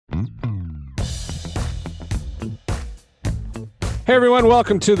Hey everyone,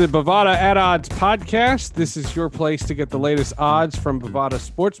 welcome to the Bovada at Odds podcast. This is your place to get the latest odds from Bovada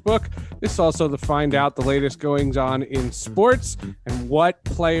Sportsbook. This is also to find out the latest goings on in sports and what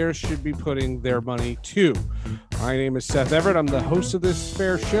players should be putting their money to. My name is Seth Everett. I'm the host of this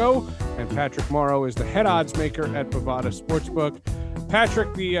fair show, and Patrick Morrow is the head odds maker at Bovada Sportsbook.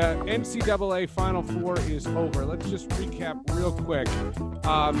 Patrick, the NCAA Final Four is over. Let's just recap real quick.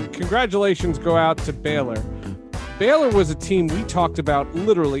 Congratulations go out to Baylor. Baylor was a team we talked about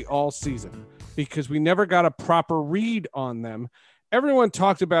literally all season because we never got a proper read on them. Everyone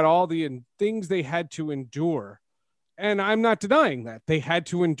talked about all the things they had to endure, and I'm not denying that. They had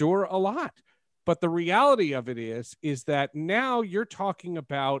to endure a lot. But the reality of it is that now you're talking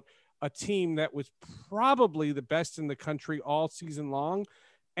about a team that was probably the best in the country all season long.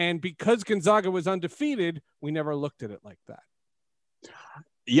 And because Gonzaga was undefeated, we never looked at it like that.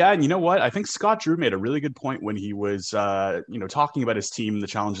 Yeah, and you know what? I think Scott Drew made a really good point when he was, talking about his team, the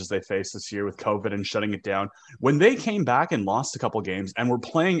challenges they faced this year with COVID and shutting it down. When they came back and lost a couple games and were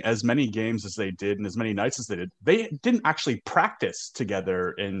playing as many games as they did and as many nights as they did, they didn't actually practice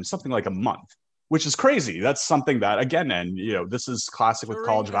together in something like a month, which is crazy. That's something that, again, and this is classic with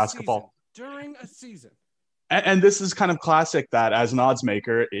college basketball. During a season. And this is kind of classic that as an odds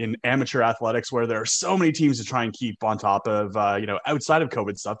maker in amateur athletics, where there are so many teams to try and keep on top of, outside of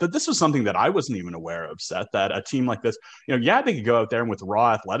COVID stuff, that this was something that I wasn't even aware of, Seth, that a team like this, they could go out there and with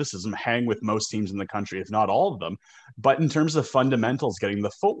raw athleticism, hang with most teams in the country, if not all of them. But in terms of fundamentals, getting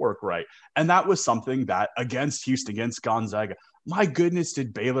the footwork right. And that was something that against Houston, against Gonzaga, my goodness,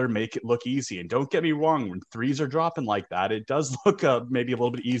 did Baylor make it look easy? And don't get me wrong, when threes are dropping like that, it does look maybe a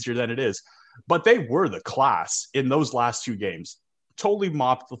little bit easier than it is. But they were the class in those last two games. Totally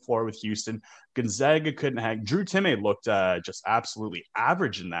mopped the floor with Houston. Gonzaga couldn't hang. Drew Timme looked just absolutely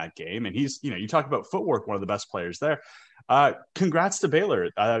average in that game. And he's, you talk about footwork, one of the best players there. Congrats to Baylor.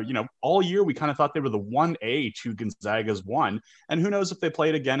 All year we kind of thought they were the 1A to Gonzaga's 1. And who knows if they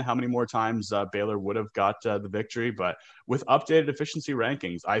played again, how many more times Baylor would have got the victory. But with updated efficiency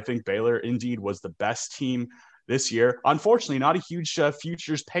rankings, I think Baylor indeed was the best team this year. Unfortunately, not a huge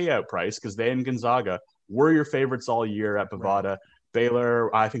futures payout price because they and Gonzaga were your favorites all year at Bovada. Right.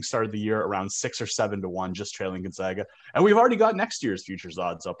 Baylor, I think, started the year around 6 or 7 to 1, just trailing Gonzaga. And we've already got next year's futures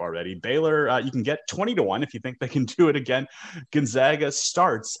odds up already. Baylor, you can get 20 to 1 if you think they can do it again. Gonzaga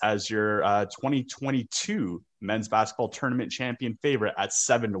starts as your 2022 men's basketball tournament champion favorite at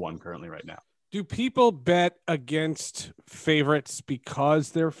 7 to 1 currently right now. Do people bet against favorites because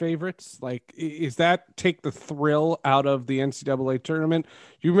they're favorites? Like, is that take the thrill out of the NCAA tournament?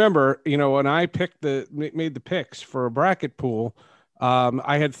 You remember, when I made the picks for a bracket pool,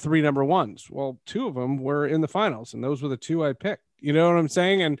 I had 3 number ones. Well, 2 of them were in the finals, and those were the 2 I picked. You know what I'm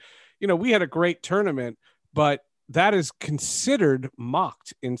saying? And, we had a great tournament, but that is considered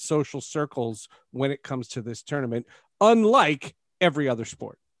mocked in social circles when it comes to this tournament, unlike every other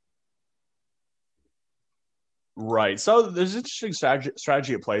sport. Right. So there's an interesting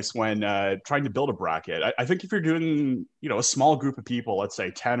strategy at place when trying to build a bracket. I think if you're doing, a small group of people, let's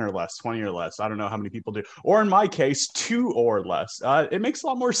say 10 or less, 20 or less, I don't know how many people do, or in my case, 2 or less, it makes a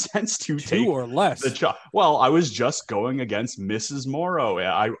lot more sense to take 2 or less. Well, I was just going against Mrs. Morrow.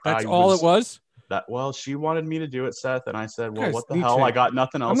 That's all it was? She wanted me to do it, Seth. And I said, well, what the hell? I got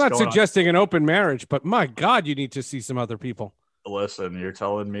nothing else. I'm not suggesting an open marriage, but my God, you need to see some other people. Listen, you're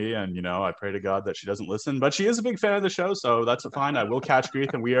telling me, and I pray to God that she doesn't listen, but she is a big fan of the show, so that's fine. I will catch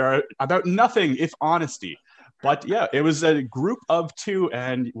grief, and we are about nothing if honesty. But yeah, it was a group of 2,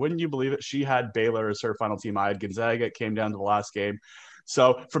 and wouldn't you believe it, she had Baylor as her final team. I had Gonzaga. It came down to the last game.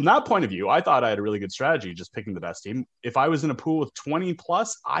 So from that point of view, I thought I had a really good strategy, just picking the best team. If I was in a pool with 20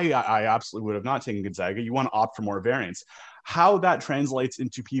 plus, I absolutely would have not taken Gonzaga. You want to opt for more variance. How that translates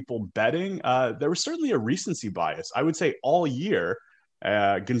into people betting, there was certainly a recency bias. I would say all year,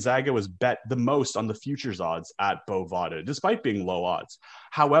 Gonzaga was bet the most on the futures odds at Bovada, despite being low odds.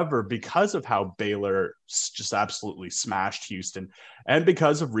 However, because of how Baylor just absolutely smashed Houston, and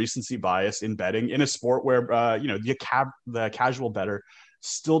because of recency bias in betting in a sport where, the casual bettor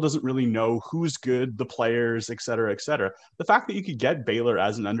still doesn't really know who's good, the players, et cetera, the fact that you could get Baylor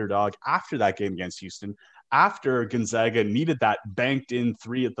as an underdog after that game against Houston, after Gonzaga needed that banked in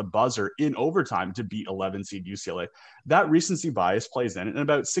 3 at the buzzer in overtime to beat 11 seed UCLA, that recency bias plays in. And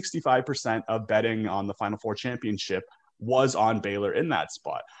about 65% of betting on the Final Four championship was on Baylor in that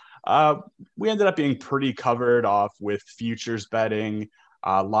spot. We ended up being pretty covered off with futures betting,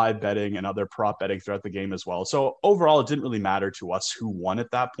 live betting, and other prop betting throughout the game as well. So overall, it didn't really matter to us who won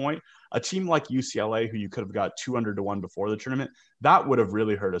at that point. A team like UCLA, who you could have got 200 to 1 before the tournament, that would have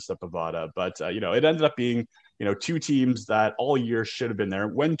really hurt us at Bovada. But, it ended up being, two teams that all year should have been there.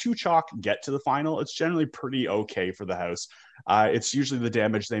 When two chalk get to the final, it's generally pretty okay for the house. It's usually the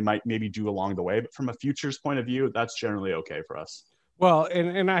damage they might maybe do along the way, but from a futures point of view, that's generally okay for us. Well,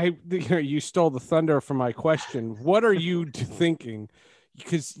 and you stole the thunder from my question. What are you thinking?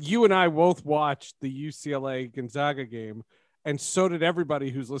 Because you and I both watched the UCLA Gonzaga game, and so did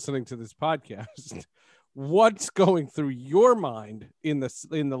everybody who's listening to this podcast. What's going through your mind in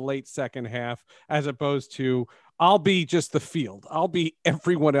the late second half, as opposed to I'll be just the field, I'll be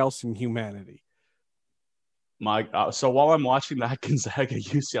everyone else in humanity? So while I'm watching that Gonzaga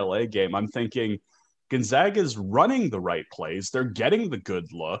UCLA game, I'm thinking Gonzaga's running the right plays. They're getting the good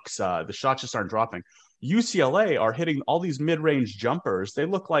looks. The shots just aren't dropping. UCLA are hitting all these mid-range jumpers. They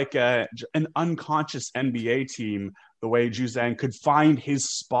look like an unconscious NBA team, the way Juzang could find his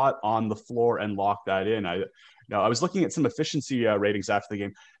spot on the floor and lock that in. I was looking at some efficiency ratings after the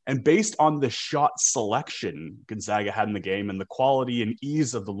game, and based on the shot selection Gonzaga had in the game and the quality and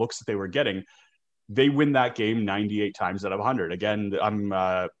ease of the looks that they were getting, they win that game 98 times out of 100. Again,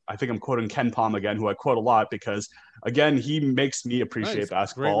 I think I'm quoting KenPom again, who I quote a lot because, again, he makes me appreciate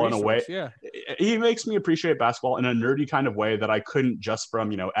basketball in a way. Yeah. He makes me appreciate basketball in a nerdy kind of way that I couldn't just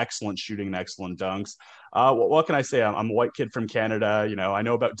from, excellent shooting and excellent dunks. What can I say? I'm a white kid from Canada. I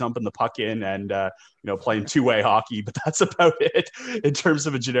know about dumping the puck in and, playing two-way hockey, but that's about it in terms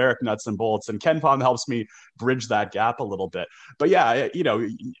of a generic nuts and bolts. And KenPom helps me bridge that gap a little bit. But yeah,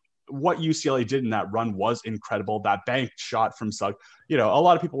 what UCLA did in that run was incredible. That bank shot from Sugg, a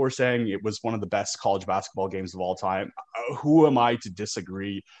lot of people were saying it was one of the best college basketball games of all time. Who am I to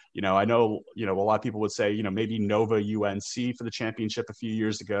disagree? I know, a lot of people would say, maybe Nova UNC for the championship a few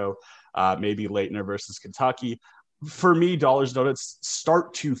years ago, maybe Leitner versus Kentucky. For me, dollars donuts,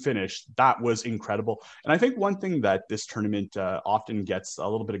 start to finish, that was incredible. And I think one thing that this tournament often gets a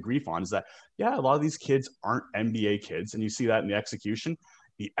little bit of grief on is that, a lot of these kids aren't NBA kids. And you see that in the execution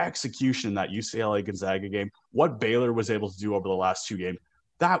in that UCLA Gonzaga game, what Baylor was able to do over the last two games,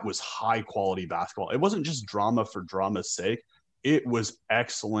 that was high quality basketball. It wasn't just drama for drama's sake. It was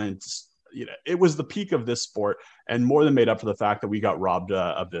excellent. It was the peak of this sport and more than made up for the fact that we got robbed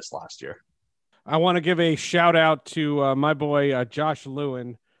of this last year. I want to give a shout out to my boy, Josh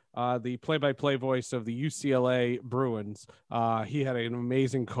Lewin, the play-by-play voice of the UCLA Bruins. He had an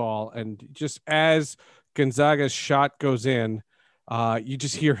amazing call. And just as Gonzaga's shot goes in, you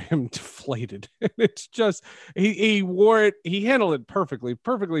just hear him deflated. It's just, he wore it. He handled it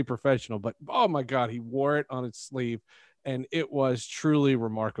perfectly professional, but oh my God, he wore it on his sleeve and it was truly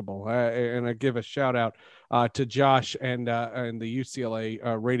remarkable. And I give a shout out to Josh and the UCLA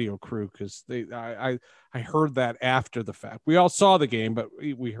radio crew, because I heard that after the fact. We all saw the game, but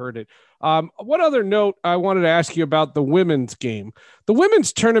we heard it. One other note I wanted to ask you about the women's game. The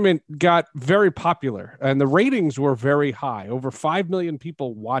women's tournament got very popular, and the ratings were very high. Over 5 million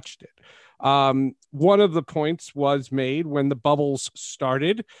people watched it. One of the points was made when the bubbles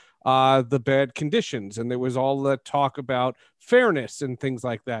started, the bad conditions, and there was all the talk about fairness and things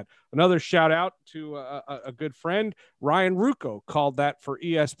like that. Another shout out to a good friend, Ryan Rucco, called that for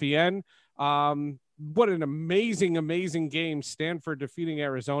ESPN. What an amazing game. Stanford defeating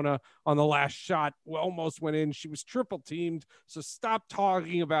Arizona on the last shot. Almost went in. She was triple teamed. So stop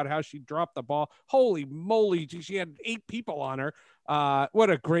talking about how she dropped the ball. Holy moly. She had 8 people on her.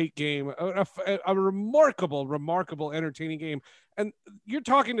 What a great game. A remarkable, entertaining game. And you're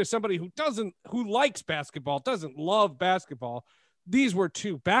talking to somebody who likes basketball, doesn't love basketball. These were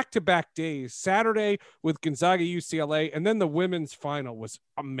 2 back-to-back days, Saturday with Gonzaga UCLA, and then the women's final was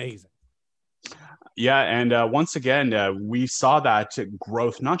amazing. Yeah, and once again, we saw that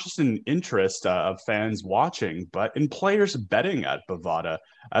growth, not just in interest of fans watching, but in players betting at Bovada,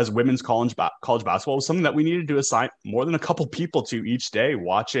 as women's college basketball was something that we needed to assign more than a couple people to each day,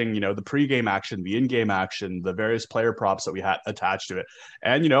 watching, the pregame action, the in-game action, the various player props that we had attached to it.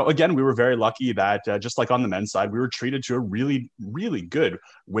 And, again, we were very lucky that just like on the men's side, we were treated to a really, really good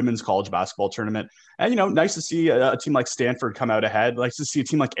women's college basketball tournament. And, nice to see a team like Stanford come out ahead. Nice to see a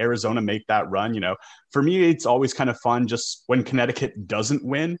team like Arizona make that run. For me, it's always kind of fun just when Connecticut doesn't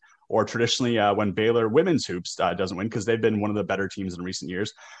win, or traditionally when Baylor women's hoops doesn't win, because they've been one of the better teams in recent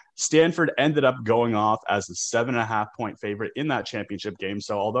years. Stanford ended up going off as the 7.5-point favorite in that championship game.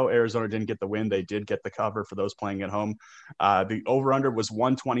 So although Arizona didn't get the win, they did get the cover for those playing at home. The over-under was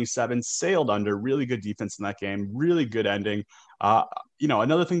 127, sailed under. Really good defense in that game. Really good ending.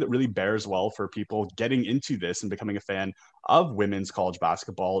 Another thing that really bears well for people getting into this and becoming a fan of women's college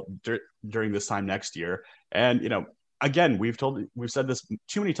basketball during this time next year. And, again, we've said this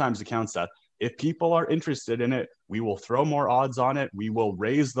too many times to count that. If people are interested in it, we will throw more odds on it. We will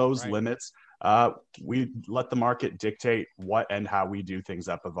raise those limits. we let the market dictate what and how we do things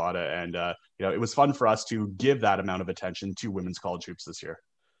at Bovada. And, it was fun for us to give that amount of attention to women's college hoops this year.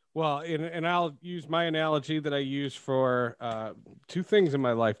 Well, and I'll use my analogy that I use for two things in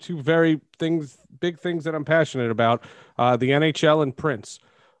my life, two big things that I'm passionate about, the NHL and Prince.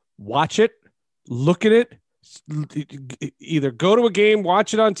 Watch it, look at it, either go to a game,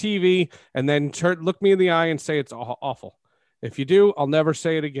 watch it on TV, and then look me in the eye and say it's awful. If you do, I'll never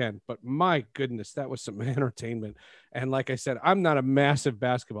say it again. But my goodness, that was some entertainment. And like I said, I'm not a massive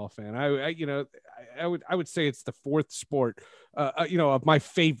basketball fan. I would say it's the fourth sport, of my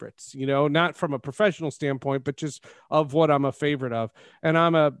favorites, not from a professional standpoint, but just of what I'm a favorite of. And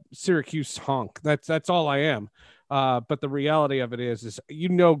I'm a Syracuse honk. That's all I am. But the reality of it is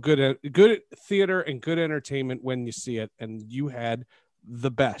good theater and good entertainment when you see it, and you had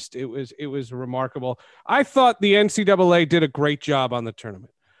the best. It was remarkable. I thought the NCAA did a great job on the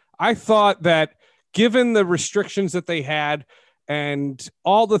tournament. I thought that given the restrictions that they had and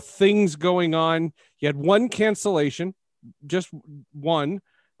all the things going on, you had one cancellation, just one,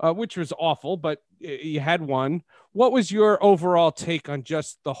 which was awful, but you had one. What was your overall take on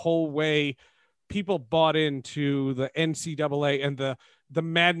just the whole way people bought into the NCAA and the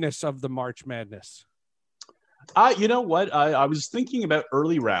madness of the March Madness? You know what? I was thinking about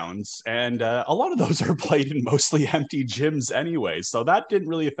early rounds, and a lot of those are played in mostly empty gyms anyway, so that didn't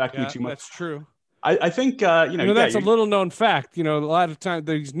really affect me too much. That's true. I think, that's a little known fact. A lot of times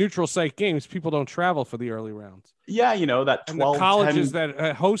these neutral site games, people don't travel for the early rounds. Yeah, that 12, and the colleges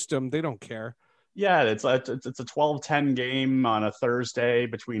that host them, they don't care. Yeah, it's a 12-10 game on a Thursday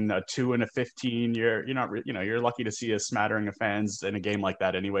between a 2 and a 15. You're lucky to see a smattering of fans in a game like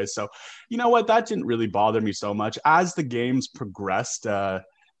that anyway. So, you know what? That didn't really bother me so much. As the games progressed, it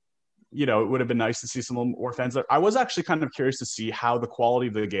would have been nice to see some more fans there. I was actually kind of curious to see how the quality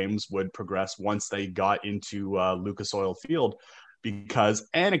of the games would progress once they got into Lucas Oil Field, because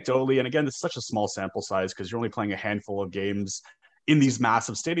anecdotally, and again, it's such a small sample size because you're only playing a handful of games in these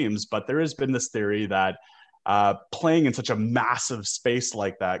massive stadiums, but there has been this theory that playing in such a massive space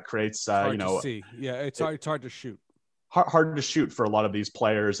like that creates, it's hard to shoot. Hard to shoot for a lot of these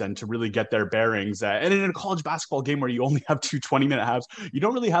players and to really get their bearings. And in a college basketball game where you only have 2 20-minute halves, you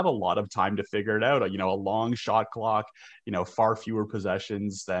don't really have a lot of time to figure it out. A long shot clock, far fewer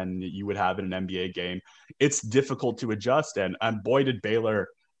possessions than you would have in an NBA game. It's difficult to adjust. And boy, did Baylor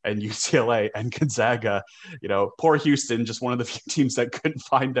and UCLA and Gonzaga, poor Houston, just one of the few teams that couldn't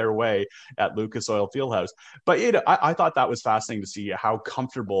find their way at Lucas Oil Fieldhouse. But I thought that was fascinating to see how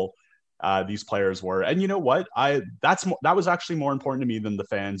comfortable these players were. And you know what? That was actually more important to me than the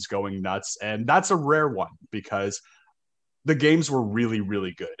fans going nuts. And that's a rare one because the games were really,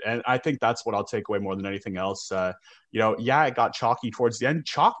 really good. And I think that's what I'll take away more than anything else. It got chalky towards the end.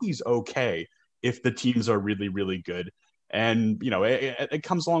 Chalky's okay if the teams are really, really good. And, it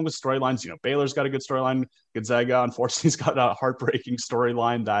comes along with storylines. Baylor's got a good storyline. Gonzaga, unfortunately, has got a heartbreaking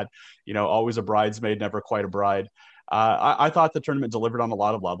storyline that, always a bridesmaid, never quite a bride. I thought the tournament delivered on a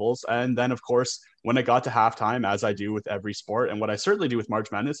lot of levels. And then, of course, when it got to halftime, as I do with every sport, and what I certainly do with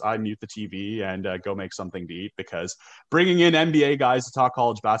March Madness, I mute the TV and go make something to eat, because bringing in NBA guys to talk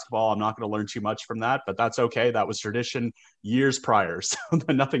college basketball, I'm not going to learn too much from that, but that's okay. That was tradition years prior, so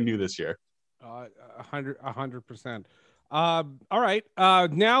nothing new this year. 100%. All right.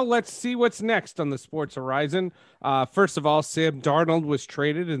 Now let's see what's next on the sports horizon. First of all, Sam Darnold was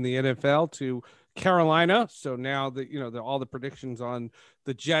traded in the NFL to Carolina. So now all the predictions on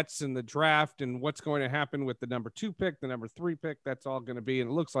the Jets and the draft and what's going to happen with the number 2 pick, the number 3 pick, that's all going to be. And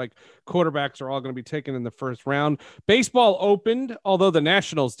it looks like quarterbacks are all going to be taken in the first round. Baseball opened, although the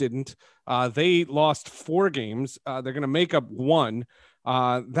Nationals didn't. They lost 4 games. They're going to make up 1.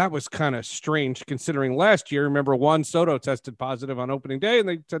 That was kind of strange considering last year, remember, Juan Soto tested positive on opening day and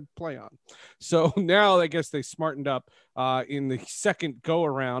they said play on. So now I guess they smartened up in the second go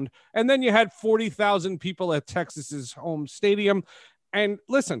around. And then you had 40,000 people at Texas's home stadium. And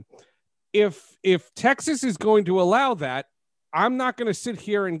listen, if Texas is going to allow that, I'm not going to sit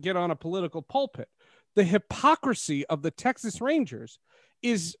here and get on a political pulpit. The hypocrisy of the Texas Rangers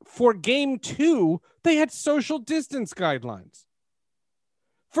is for game 2, they had social distance guidelines.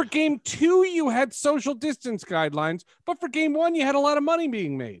 For game 2, you had social distance guidelines, but for game 1, you had a lot of money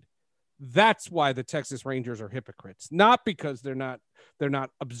being made. That's why the Texas Rangers are hypocrites, not because they're not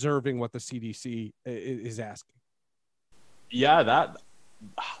observing what the CDC is asking. Yeah,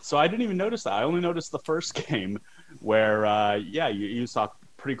 so I didn't even notice that. I only noticed the first game where, you saw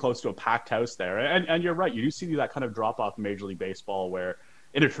pretty close to a packed house there. And you're right, you do see that kind of drop off in Major League Baseball where,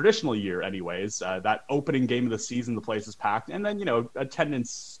 in a traditional year anyways, that opening game of the season, the place is packed. And then,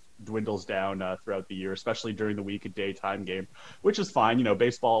 attendance dwindles down throughout the year, especially during the week, a daytime game, which is fine. You know,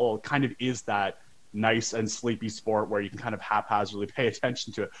 baseball kind of is that nice and sleepy sport where you can kind of haphazardly pay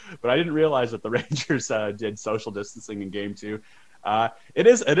attention to it. But I didn't realize that the Rangers did social distancing in game 2. It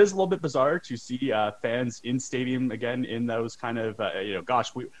is a little bit bizarre to see fans in stadium again in those kind of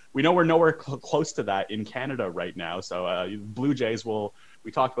we know we're nowhere close to that in Canada right now. So Blue Jays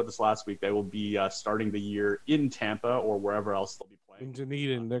we talked about this last week, they will be starting the year in Tampa or wherever else they'll be playing. In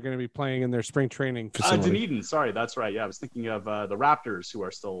Dunedin, they're going to be playing in their spring training facility. Dunedin, sorry, that's right. Yeah, I was thinking of the Raptors, who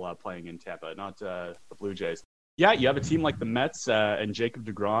are still playing in Tampa, not the Blue Jays. Yeah, you have a team like the Mets and Jacob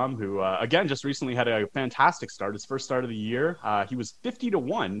deGrom, who, again, just recently had a fantastic start. His first start of the year. He was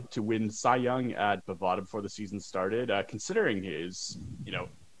 50-1 to win Cy Young at Bovada before the season started, considering his,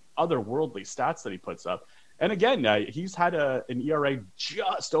 otherworldly stats that he puts up. And again, he's had an ERA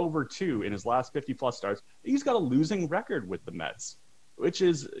just over 2 in his last 50-plus starts. He's got a losing record with the Mets, which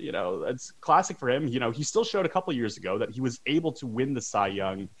is, that's classic for him. He still showed a couple years ago that he was able to win the Cy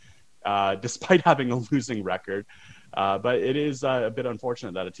Young despite having a losing record. But it is a bit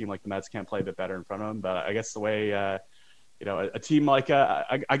unfortunate that a team like the Mets can't play a bit better in front of him. But I guess the way, a team like,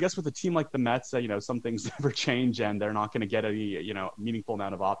 I guess with a team like the Mets, some things never change and they're not going to get any, meaningful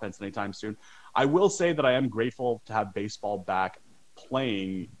amount of offense anytime soon. I will say that I am grateful to have baseball back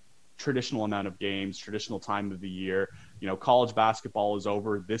playing traditional amount of games, traditional time of the year. College basketball is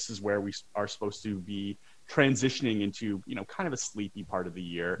over. This is where we are supposed to be transitioning into, kind of a sleepy part of the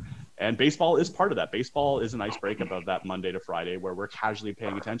year. And baseball is part of that. Baseball is a nice breakup of that Monday to Friday where we're casually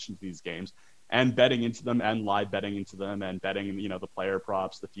paying attention to these games and betting into them and live betting into them and betting, the player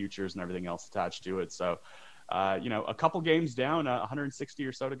props, the futures and everything else attached to it. So, a couple games down, 160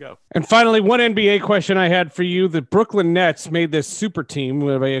 or so to go. And finally, one NBA question I had for you. The Brooklyn Nets made this super team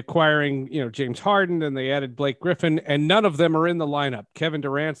by acquiring, James Harden, and they added Blake Griffin, and none of them are in the lineup. Kevin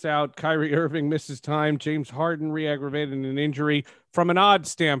Durant's out. Kyrie Irving misses time. James Harden re-aggravated an injury. From an odds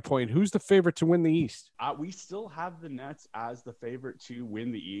standpoint, who's the favorite to win the East? We still have the Nets as the favorite to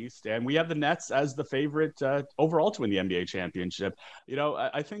win the East, and we have the Nets as the favorite overall to win the NBA championship.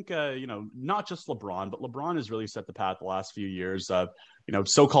 I think, not just LeBron, but LeBron has really set the path the last few years of,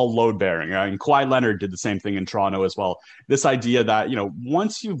 so-called load bearing. And Kawhi Leonard did the same thing in Toronto as well. This idea that,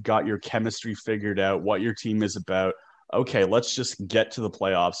 once you've got your chemistry figured out, what your team is about, okay, let's just get to the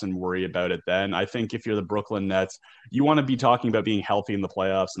playoffs and worry about it then. I think if you're the Brooklyn Nets, you want to be talking about being healthy in the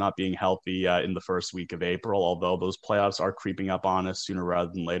playoffs, not being healthy in the first week of April, although those playoffs are creeping up on us sooner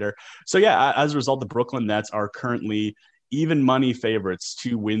rather than later. So yeah, as a result, the Brooklyn Nets are currently even money favorites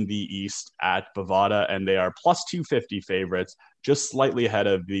to win the East at Bovada, and they are plus 250 favorites, just slightly ahead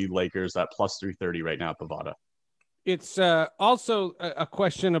of the Lakers at plus 330 right now at Bovada. It's also a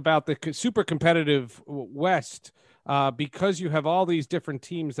question about the super competitive West. Because you have all these different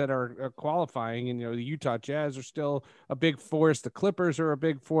teams that are qualifying, and the Utah Jazz are still a big force, the Clippers are a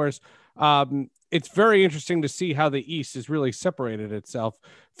big force. It's very interesting to see how the East has really separated itself.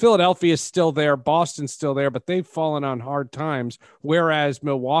 Philadelphia is still there, Boston's still there, but they've fallen on hard times, whereas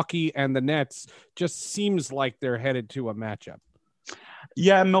Milwaukee and the Nets just seems like they're headed to a matchup.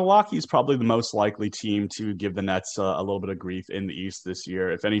 Yeah, Milwaukee is probably the most likely team to give the Nets a little bit of grief in the East this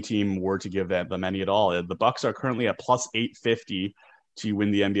year. If any team were to give them any at all, the Bucks are currently at plus 850 to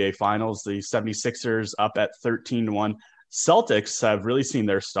win the NBA Finals. The 76ers up at 13-1. Celtics have really seen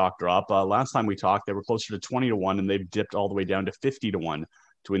their stock drop. Last time we talked, they were closer to 20-1, and they've dipped all the way down to 50-1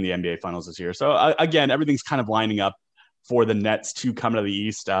 to win the NBA Finals this year. So again, everything's kind of lining up for the Nets to come to the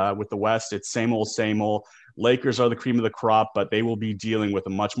East. With the West, it's same old, same old. Lakers are the cream of the crop, but they will be dealing with a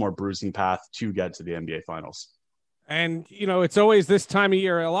much more bruising path to get to the NBA Finals. And, it's always this time of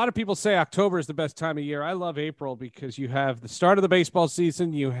year. A lot of people say October is the best time of year. I love April because you have the start of the baseball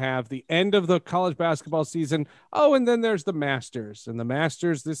season. You have the end of the college basketball season. Oh, and then there's the Masters. And the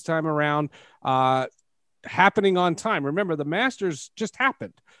Masters this time around happening on time. Remember, the Masters just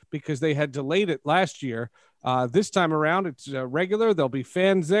happened because they had delayed it last year. This time around, it's regular. There'll be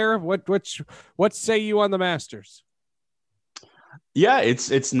fans there. What say you on the Masters? Yeah,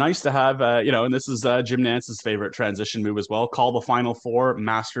 it's nice to have, and this is Jim Nance's favorite transition move as well. Call the Final Four,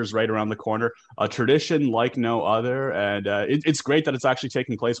 Masters right around the corner. A tradition like no other. And it's great that it's actually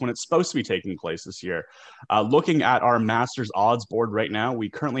taking place when it's supposed to be taking place this year. Looking at our Masters odds board right now, we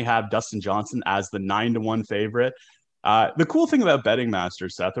currently have Dustin Johnson as the 9-1 favorite. The cool thing about betting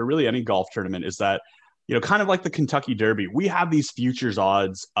Masters, Seth, or really any golf tournament, is that kind of like the Kentucky Derby, we have these futures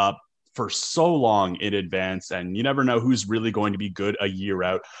odds up for so long in advance, and you never know who's really going to be good a year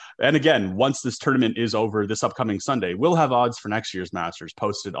out. And again, once this tournament is over this upcoming Sunday, we'll have odds for next year's Masters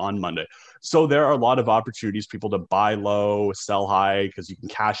posted on Monday. So there are a lot of opportunities for people to buy low, sell high, because you can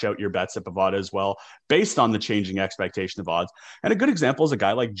cash out your bets at Bovada as well, based on the changing expectation of odds. And a good example is a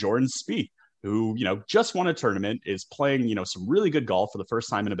guy like Jordan Spieth, who, just won a tournament, is playing, some really good golf for the first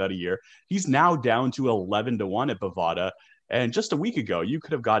time in about a year. He's now down to 11-1 at Bovada. And just a week ago, you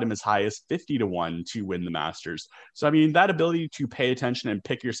could have got him as high as 50-1 to win the Masters. So, I mean, that ability to pay attention and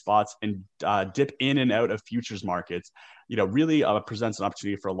pick your spots and dip in and out of futures markets, really presents an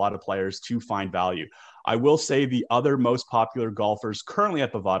opportunity for a lot of players to find value. I will say the other most popular golfers currently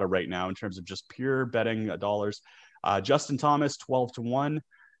at Bovada right now, in terms of just pure betting dollars, Justin Thomas, 12-1,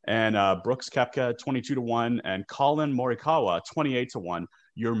 and Brooks Koepka, 22-1, and Colin Morikawa, 28-1,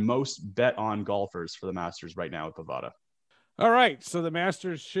 your most bet on golfers for the Masters right now at Bovada. All right, so the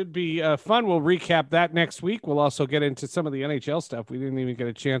Masters should be fun. We'll recap that next week. We'll also get into some of the NHL stuff. We didn't even get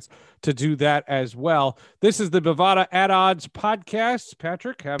a chance to do that as well. This is the Bovada At Odds podcast.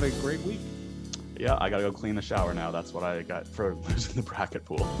 Patrick, have a great week. Yeah, I got to go clean the shower now. That's what I got for losing the bracket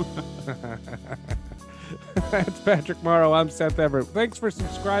pool. That's Patrick Morrow. I'm Seth Everett. Thanks for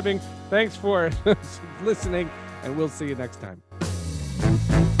subscribing. Thanks for listening, and we'll see you next time.